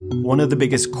One of the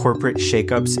biggest corporate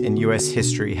shakeups in U.S.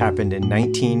 history happened in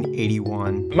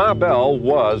 1981. My bell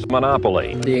was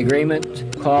monopoly. The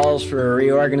agreement calls for a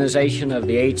reorganization of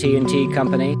the AT&T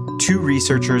company. Two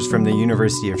researchers from the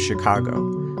University of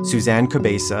Chicago, Suzanne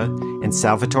Cabeza and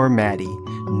Salvatore Maddi,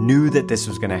 knew that this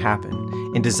was going to happen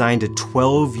and designed a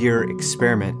 12-year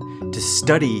experiment to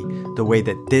study the way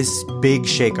that this big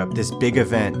shakeup, this big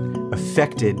event,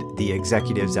 affected the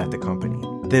executives at the company.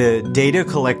 The data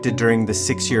collected during the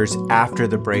 6 years after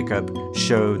the breakup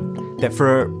showed that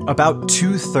for about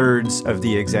 2/3 of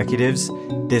the executives,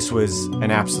 this was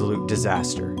an absolute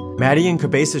disaster. Maddi and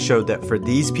Cabeza showed that for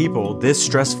these people, this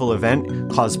stressful event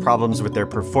caused problems with their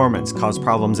performance, caused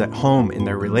problems at home, in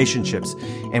their relationships,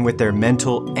 and with their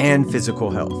mental and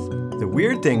physical health. The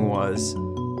weird thing was,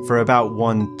 for about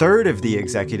 1/3 of the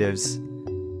executives,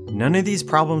 none of these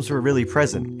problems were really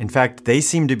present. In fact, they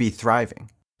seemed to be thriving.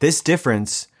 This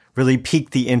difference really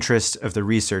piqued the interest of the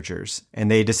researchers, and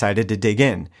they decided to dig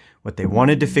in. What they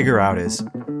wanted to figure out is,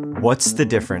 what's the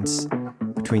difference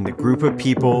between the group of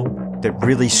people that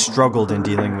really struggled in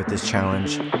dealing with this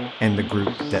challenge and the group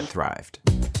that thrived?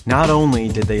 Not only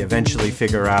did they eventually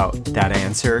figure out that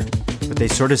answer, but they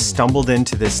sort of stumbled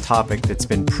into this topic that's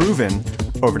been proven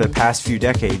over the past few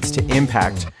decades to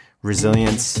impact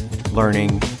resilience,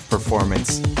 learning,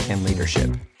 performance, and leadership.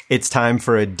 It's time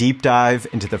for a deep dive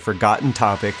into the forgotten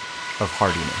topic of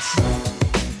hardiness.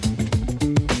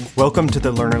 Welcome to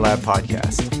the Learner Lab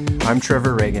podcast. I'm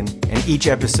Trevor Reagan, and each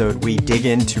episode we dig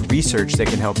into research that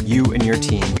can help you and your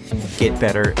team get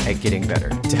better at getting better.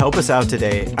 To help us out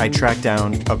today, I tracked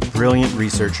down a brilliant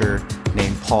researcher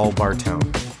named Paul Bartone.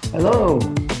 Hello,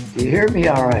 do you hear me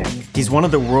all right? He's one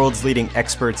of the world's leading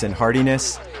experts in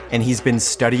hardiness, and he's been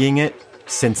studying it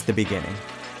since the beginning.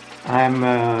 I'm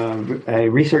a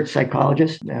research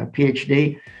psychologist, a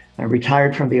PhD. I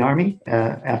retired from the Army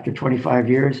after 25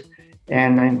 years,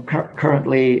 and I'm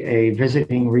currently a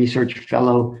visiting research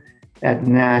fellow at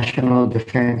National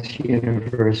Defense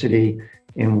University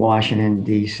in Washington,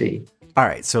 D.C. All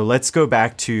right, so let's go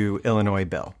back to Illinois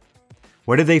Bill.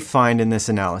 What did they find in this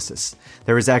analysis?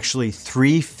 There was actually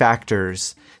 3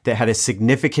 factors that had a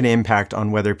significant impact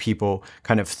on whether people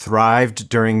kind of thrived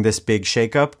during this big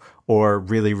shakeup or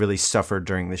really, really suffered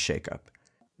during the shakeup.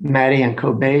 Maddi and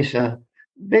Cabeza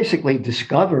basically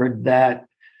discovered that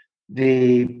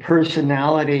the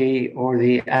personality or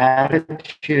the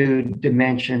attitude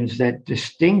dimensions that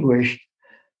distinguished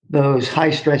those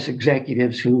high-stress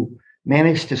executives who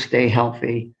managed to stay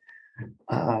healthy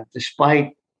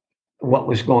despite what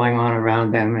was going on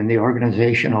around them and the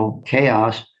organizational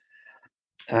chaos,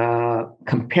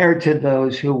 compared to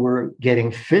those who were getting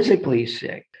physically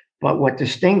sick. But what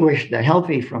distinguished the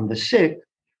healthy from the sick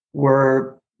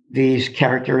were these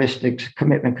characteristics: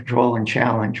 commitment, control, and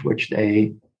challenge, which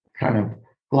they kind of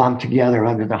glommed together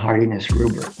under the hardiness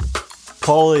rubric.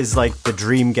 Paul is like the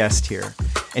dream guest here,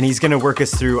 and he's going to work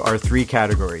us through our 3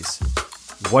 categories.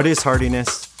 What is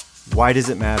hardiness? Why does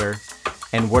it matter?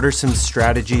 And what are some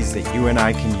strategies that you and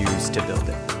I can use to build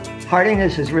it?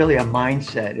 Hardiness is really a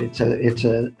mindset. It's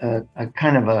a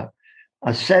kind of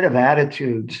a set of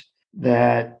attitudes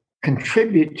that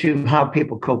contribute to how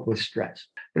people cope with stress.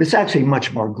 But it's actually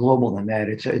much more global than that.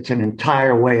 It's an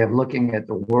entire way of looking at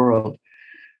the world.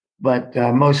 But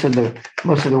most of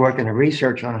the work and the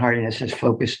research on hardiness is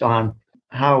focused on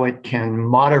how it can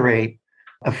moderate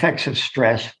effects of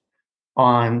stress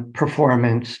on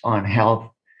performance, on health,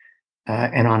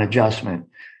 and on adjustment.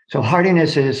 So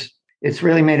hardiness it's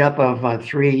really made up of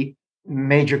 3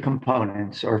 major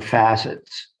components or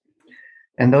facets.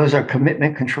 And those are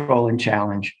commitment, control, and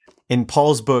challenge. In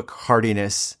Paul's book,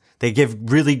 Hardiness, they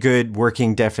give really good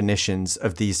working definitions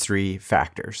of these 3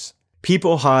 factors.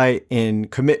 People high in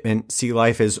commitment see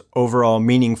life as overall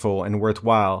meaningful and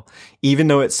worthwhile, even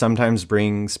though it sometimes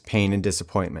brings pain and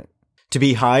disappointment. To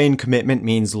be high in commitment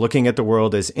means looking at the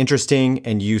world as interesting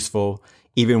and useful,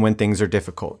 even when things are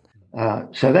difficult.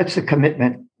 So that's the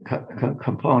commitment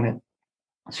component.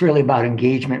 It's really about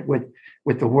engagement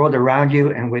with the world around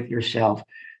you and with yourself.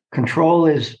 Control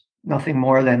is nothing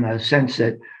more than a sense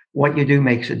that what you do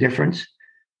makes a difference,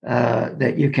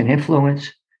 that you can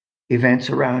influence events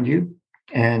around you,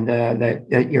 and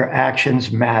that your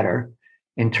actions matter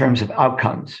in terms of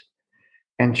outcomes.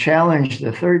 And challenge,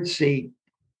 the third C,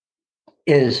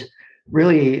 is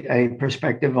really a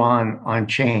perspective on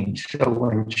change. So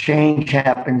when change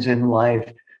happens in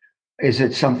life, is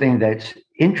it something that's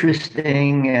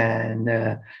interesting and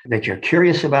that you're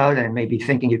curious about and maybe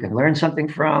thinking you can learn something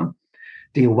from?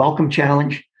 Do you welcome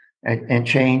challenge and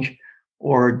change,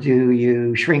 or do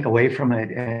you shrink away from it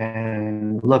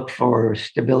and look for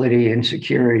stability and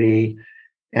security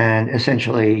and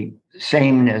essentially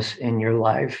sameness in your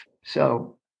life.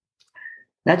 So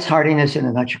that's hardiness in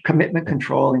a nutshell: commitment,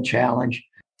 control, and challenge.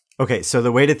 Okay, so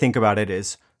the way to think about it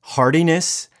is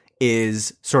hardiness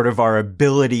is sort of our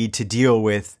ability to deal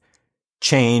with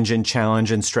change and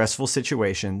challenge and stressful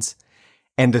situations.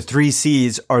 And the 3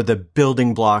 C's are the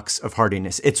building blocks of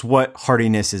hardiness. It's what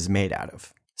hardiness is made out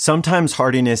of. Sometimes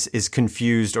hardiness is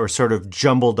confused or sort of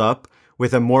jumbled up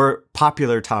with a more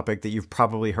popular topic that you've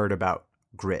probably heard about,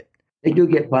 grit. They do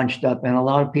get bunched up, and a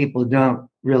lot of people don't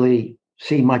really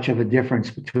see much of a difference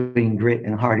between grit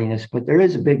and hardiness, but there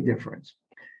is a big difference.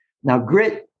 Now,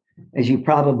 grit, as you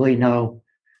probably know,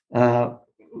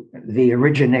 the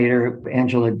originator,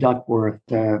 Angela Duckworth,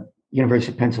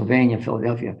 University of Pennsylvania,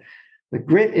 Philadelphia, the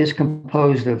grit is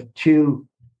composed of 2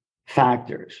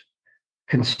 factors: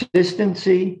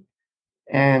 consistency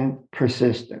and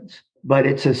persistence. But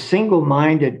it's a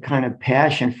single-minded kind of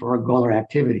passion for a goal or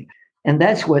activity. And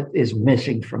that's what is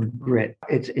missing from grit.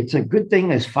 It's a good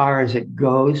thing as far as it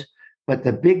goes, but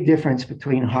the big difference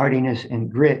between hardiness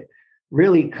and grit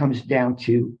really comes down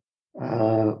to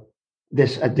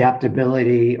this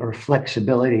adaptability or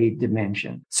flexibility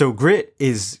dimension. So grit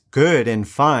is good and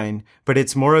fine, but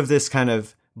it's more of this kind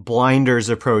of blinders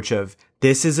approach of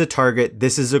this is a target,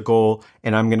 this is a goal,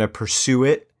 and I'm going to pursue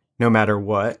it no matter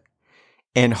what.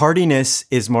 And hardiness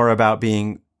is more about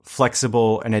being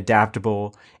flexible and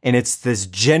adaptable, and it's this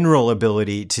general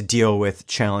ability to deal with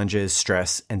challenges,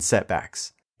 stress, and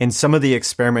setbacks. In some of the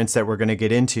experiments that we're going to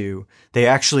get into, they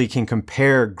actually can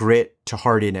compare grit to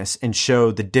hardiness and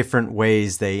show the different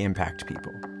ways they impact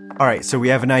people. All right, so we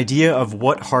have an idea of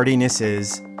what hardiness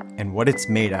is and what it's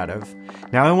made out of.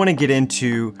 Now I want to get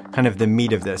into kind of the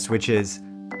meat of this, which is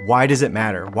why does it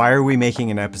matter? Why are we making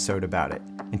an episode about it?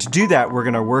 And to do that, we're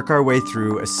going to work our way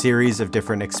through a series of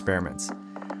different experiments.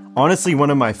 Honestly, one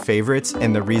of my favorites,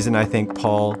 and the reason I think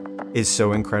Paul is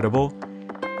so incredible,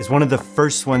 is one of the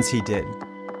first ones he did.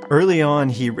 Early on,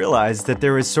 he realized that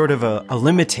there was sort of a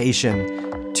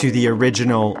limitation to the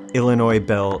original Illinois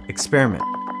Bell experiment.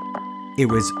 It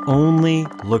was only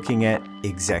looking at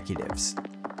executives.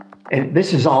 And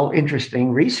this is all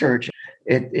interesting research.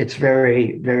 It's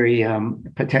very, very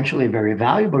potentially very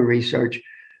valuable research.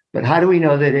 But how do we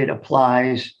know that it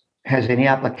applies, has any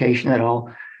application at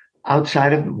all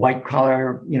outside of white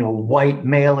collar, white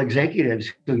male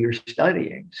executives who you're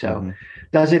studying? So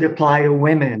does it apply to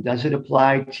women? Does it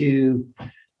apply to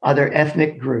other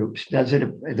ethnic groups? Does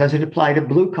it apply to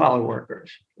blue collar workers?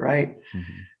 Right.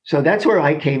 Mm-hmm. So that's where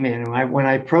I came in. When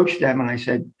I approached them and I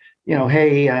said,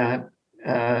 hey,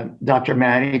 Dr.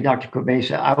 Maddie, Dr.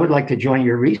 Cabeza, I would like to join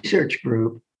your research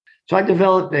group. So I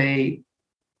developed a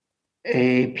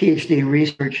PhD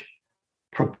research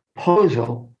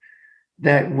proposal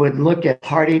that would look at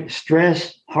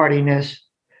stress, hardiness,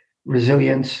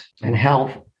 resilience, and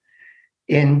health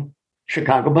in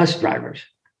Chicago bus drivers.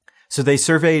 So they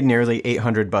surveyed nearly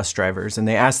 800 bus drivers, and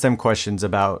they asked them questions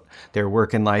about their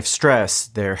work and life stress,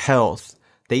 their health.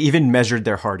 They even measured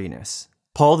their hardiness.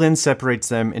 Paul then separates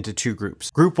them into 2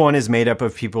 groups. Group 1 is made up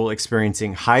of people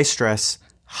experiencing high stress,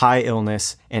 high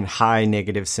illness, and high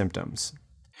negative symptoms.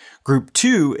 Group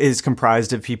 2 is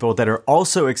comprised of people that are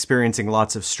also experiencing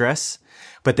lots of stress,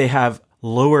 but they have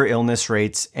lower illness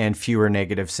rates and fewer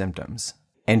negative symptoms.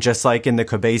 And just like in the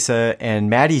Cabeza and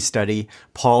Maddie study,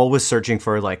 Paul was searching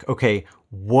for okay,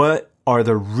 what are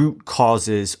the root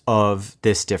causes of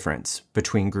this difference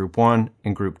between group 1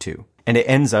 and group 2? And it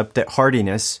ends up that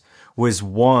hardiness was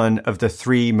one of the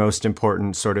 3 most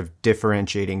important sort of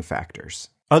differentiating factors.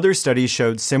 Other studies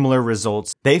showed similar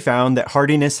results. They found that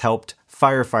hardiness helped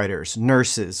firefighters,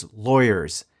 nurses,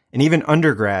 lawyers, and even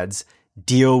undergrads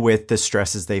deal with the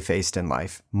stresses they faced in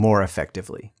life more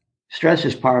effectively. Stress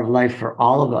is part of life for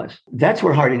all of us. That's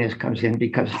where hardiness comes in,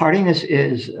 because hardiness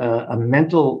is a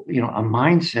mental, a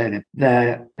mindset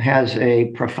that has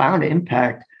a profound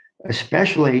impact,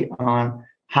 especially on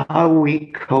how we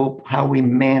cope, how we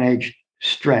manage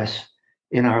stress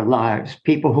in our lives.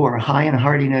 People who are high in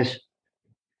hardiness,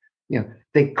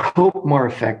 they cope more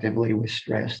effectively with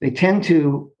stress. They tend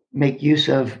to make use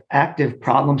of active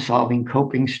problem-solving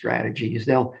coping strategies.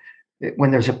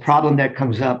 When there's a problem that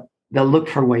comes up, they'll look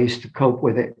for ways to cope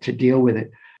with it, to deal with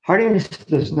it. Hardiness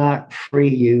does not free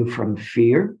you from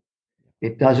fear.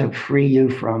 It doesn't free you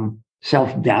from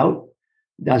self-doubt.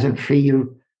 It doesn't free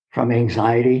you from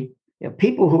anxiety.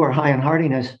 People who are high in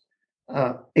hardiness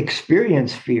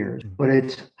experience fears, but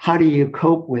it's how do you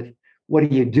cope with, what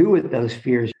do you do with those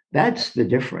fears? That's the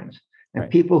difference. And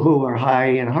people who are high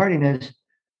in hardiness,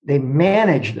 they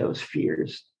manage those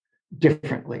fears.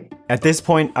 differently. At this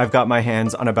point, I've got my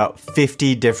hands on about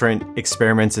 50 different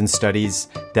experiments and studies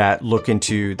that look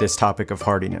into this topic of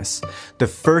hardiness. The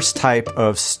first type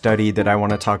of study that I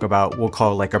want to talk about we'll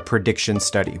call like a prediction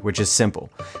study, which is simple.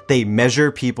 They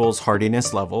measure people's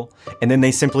hardiness level, and then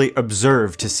they simply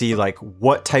observe to see like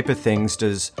what type of things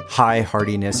does high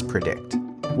hardiness predict.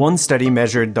 One study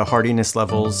measured the hardiness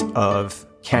levels of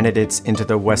candidates into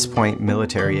the West Point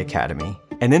Military Academy.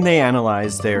 And then they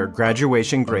analyzed their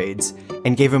graduation grades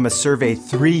and gave them a survey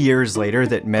 3 years later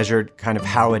that measured kind of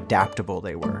how adaptable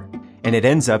they were. And it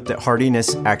ends up that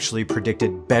hardiness actually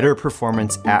predicted better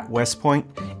performance at West Point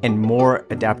and more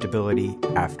adaptability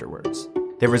afterwards.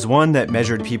 There was one that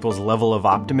measured people's level of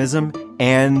optimism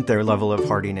and their level of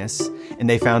hardiness, and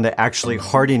they found that actually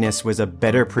hardiness was a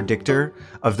better predictor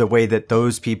of the way that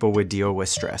those people would deal with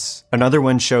stress. Another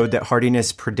one showed that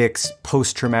hardiness predicts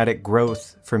post-traumatic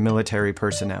growth for military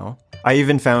personnel. I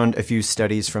even found a few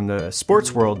studies from the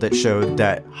sports world that showed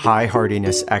that high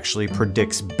hardiness actually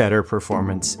predicts better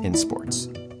performance in sports.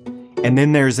 And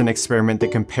then there's an experiment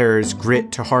that compares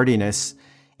grit to hardiness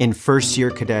in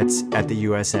first-year cadets at the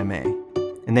USMA.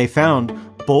 And they found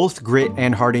both grit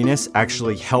and hardiness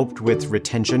actually helped with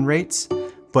retention rates,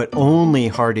 but only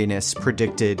hardiness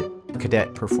predicted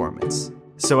cadet performance.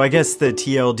 So I guess the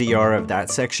TLDR of that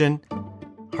section,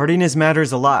 hardiness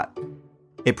matters a lot.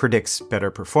 It predicts better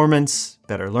performance,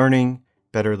 better learning,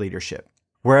 better leadership.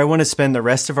 Where I want to spend the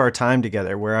rest of our time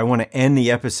together, where I want to end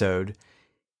the episode,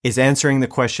 is answering the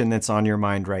question that's on your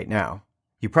mind right now.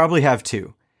 You probably have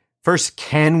two. First,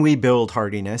 can we build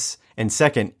hardiness? And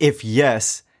second, if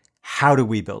yes, how do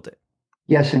we build it?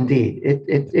 Yes, indeed.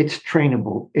 It's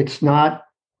trainable. It's not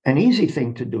an easy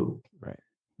thing to do. Right.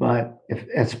 But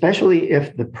especially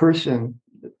if the person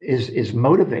is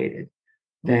motivated,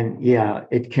 then yeah,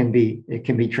 it can be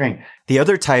trained. The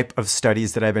other type of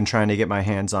studies that I've been trying to get my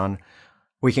hands on,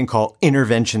 we can call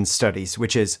intervention studies,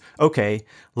 which is, okay,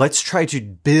 let's try to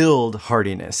build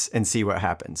hardiness and see what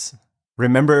happens.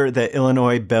 Remember the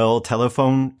Illinois Bell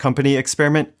Telephone Company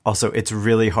experiment? Also, it's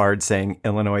really hard saying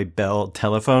Illinois Bell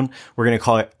Telephone. We're going to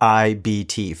call it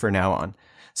IBT for now on.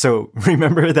 So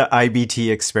remember the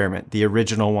IBT experiment, the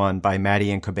original one by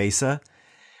Maddie and Cabeza?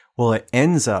 Well, it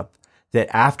ends up that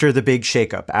after the big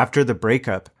shakeup, after the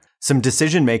breakup, some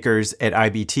decision makers at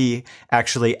IBT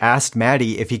actually asked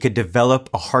Maddie if he could develop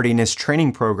a hardiness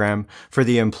training program for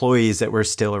the employees that were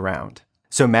still around.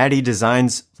 So Maddie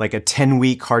designs like a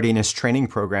 10-week hardiness training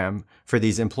program for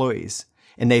these employees.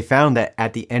 And they found that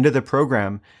at the end of the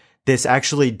program, this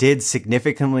actually did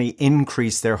significantly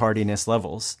increase their hardiness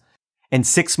levels. And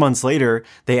 6 months later,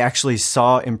 they actually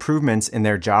saw improvements in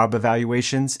their job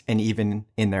evaluations and even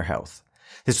in their health.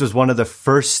 This was one of the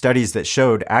first studies that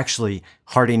showed actually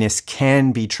hardiness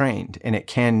can be trained and it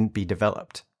can be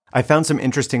developed. I found some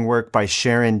interesting work by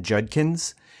Sharon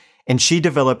Judkins, and she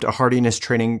developed a hardiness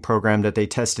training program that they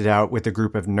tested out with a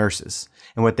group of nurses.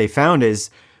 And what they found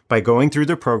is by going through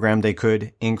the program, they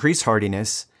could increase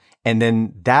hardiness, and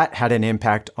then that had an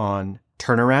impact on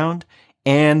turnaround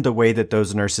and the way that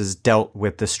those nurses dealt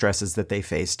with the stresses that they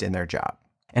faced in their job.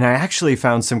 And I actually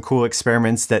found some cool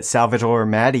experiments that Salvatore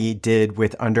Matti did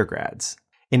with undergrads.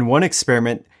 In one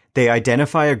experiment, they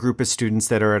identify a group of students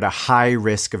that are at a high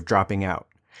risk of dropping out.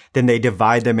 Then they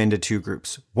divide them into two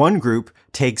groups. One group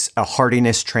takes a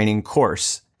hardiness training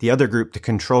course. The other group, the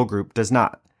control group, does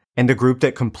not. And the group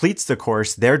that completes the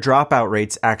course, their dropout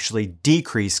rates actually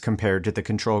decrease compared to the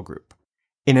control group.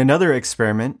 In another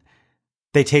experiment,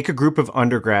 they take a group of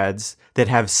undergrads that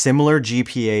have similar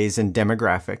GPAs and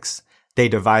demographics. They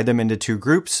divide them into two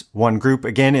groups. One group,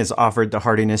 again, is offered the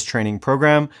hardiness training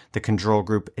program. The control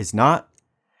group is not.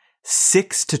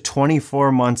 6 to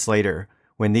 24 months later,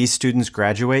 when these students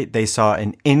graduate, they saw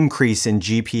an increase in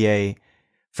GPA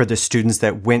for the students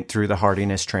that went through the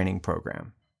hardiness training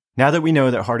program. Now that we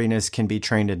know that hardiness can be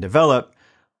trained and developed,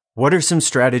 what are some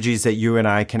strategies that you and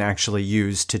I can actually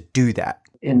use to do that?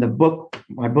 In the book,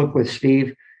 my book with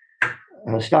Steve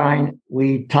Stein,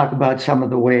 we talk about some of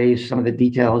the ways, some of the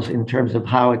details in terms of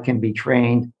how it can be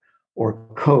trained or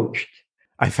coached.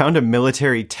 I found a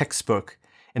military textbook,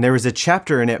 and there was a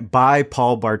chapter in it by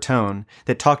Paul Bartone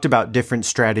that talked about different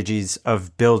strategies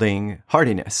of building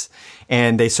hardiness.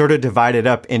 And they sort of divided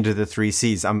up into the 3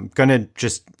 C's. I'm going to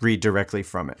just read directly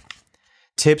from it.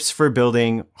 Tips for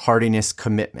building hardiness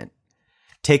commitment.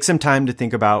 Take some time to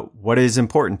think about what is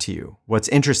important to you, what's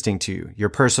interesting to you, your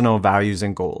personal values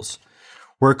and goals.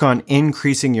 Work on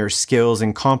increasing your skills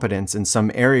and competence in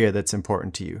some area that's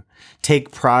important to you. Take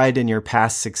pride in your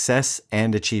past success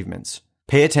and achievements.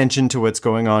 Pay attention to what's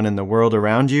going on in the world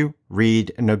around you.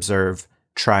 Read and observe.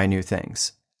 Try new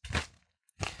things.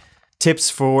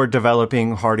 Tips for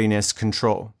developing hardiness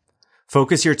control.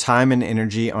 Focus your time and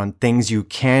energy on things you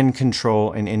can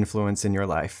control and influence in your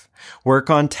life.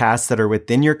 Work on tasks that are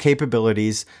within your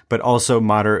capabilities, but also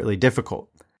moderately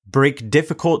difficult. Break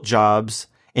difficult jobs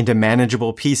into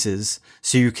manageable pieces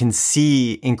so you can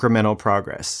see incremental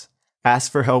progress.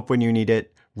 Ask for help when you need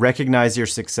it. Recognize your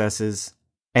successes.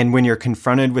 And when you're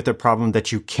confronted with a problem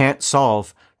that you can't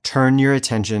solve, turn your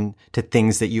attention to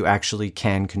things that you actually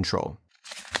can control.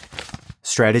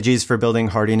 Strategies for building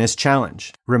hardiness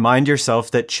challenge. Remind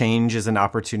yourself that change is an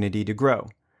opportunity to grow.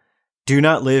 Do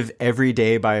not live every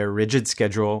day by a rigid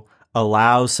schedule.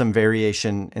 Allow some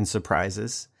variation and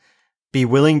surprises. Be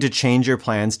willing to change your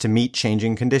plans to meet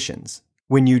changing conditions.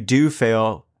 When you do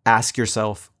fail, ask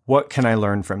yourself, what can I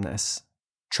learn from this?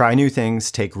 Try new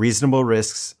things, take reasonable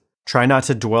risks. Try not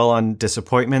to dwell on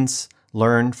disappointments.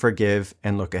 Learn, forgive,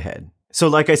 and look ahead. So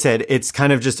like I said, it's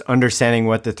kind of just understanding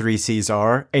what the 3 C's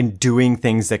are and doing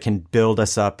things that can build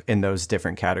us up in those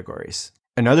different categories.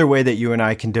 Another way that you and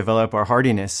I can develop our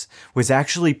hardiness was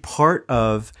actually part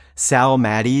of Sal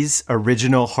Maddie's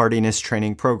original hardiness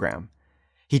training program.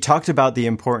 He talked about the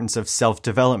importance of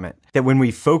self-development, that when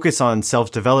we focus on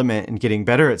self-development and getting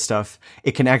better at stuff,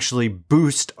 it can actually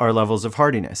boost our levels of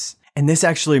hardiness. And this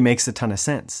actually makes a ton of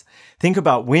sense. Think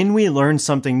about when we learn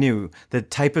something new, the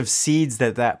type of seeds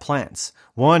that plants.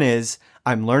 One is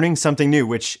I'm learning something new,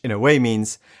 which in a way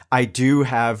means I do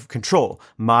have control.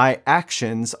 My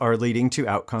actions are leading to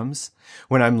outcomes.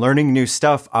 When I'm learning new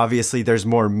stuff, obviously there's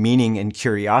more meaning and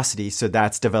curiosity. So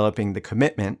that's developing the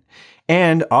commitment.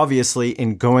 And obviously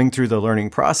in going through the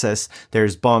learning process,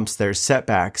 there's bumps, there's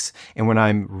setbacks. And when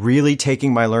I'm really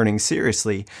taking my learning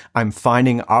seriously, I'm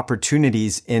finding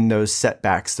opportunities in those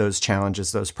setbacks, those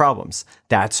challenges, those problems.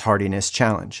 That's hardiness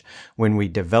challenge. When we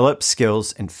develop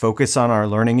skills and focus on our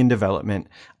learning and development,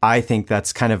 I think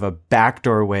that's kind of a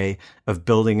backdoor way of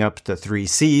building up the 3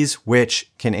 C's,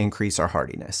 which can increase our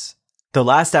hardiness. The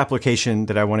last application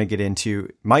that I want to get into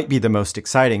might be the most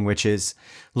exciting, which is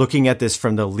looking at this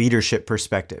from the leadership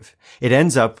perspective. It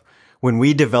ends up when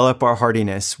we develop our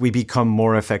hardiness, we become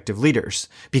more effective leaders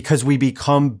because we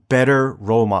become better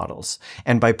role models.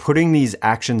 And by putting these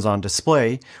actions on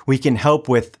display, we can help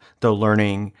with the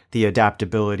learning, the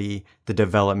adaptability, the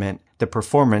development, the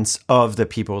performance of the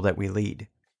people that we lead.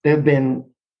 There have been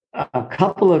a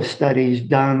couple of studies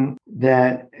done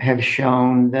that have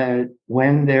shown that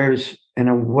when there's an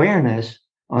awareness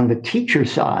on the teacher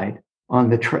side, on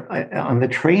the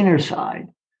trainer side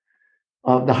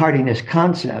of the hardiness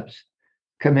concepts,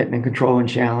 commitment, control, and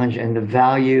challenge, and the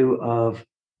value of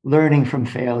learning from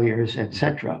failures,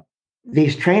 etc.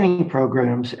 These training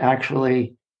programs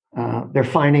actually, they're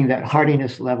finding that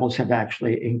hardiness levels have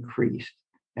actually increased.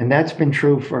 And that's been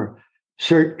true for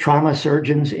trauma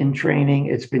surgeons in training.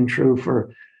 It's been true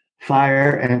for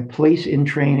fire and police in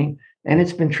training. And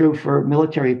it's been true for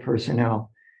military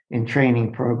personnel in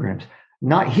training programs.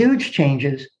 Not huge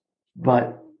changes,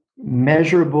 but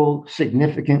measurable,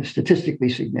 significant, statistically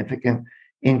significant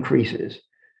increases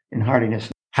in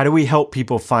hardiness. How do we help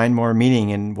people find more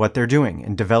meaning in what they're doing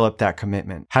and develop that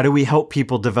commitment? How do we help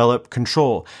people develop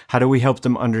control? How do we help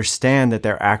them understand that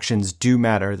their actions do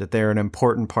matter, that they're an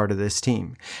important part of this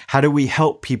team? How do we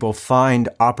help people find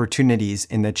opportunities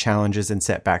in the challenges and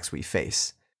setbacks we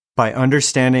face? By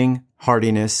understanding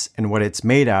hardiness and what it's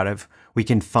made out of, we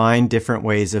can find different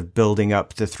ways of building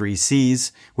up the 3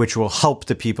 C's, which will help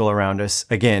the people around us,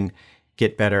 again,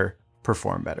 get better,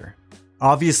 perform better.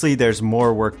 Obviously, there's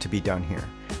more work to be done here.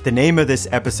 The name of this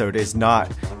episode is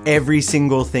not every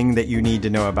single thing that you need to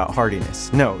know about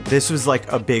hardiness. No, this was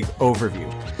like a big overview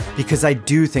because I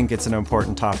do think it's an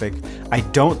important topic. I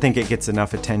don't think it gets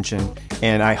enough attention,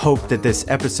 and I hope that this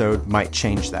episode might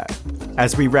change that.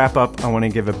 As we wrap up, I want to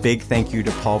give a big thank you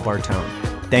to Paul Bartone.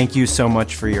 Thank you so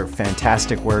much for your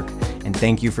fantastic work, and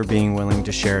thank you for being willing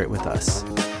to share it with us.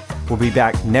 We'll be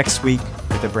back next week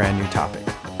with a brand new topic.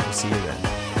 We'll see you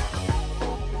then.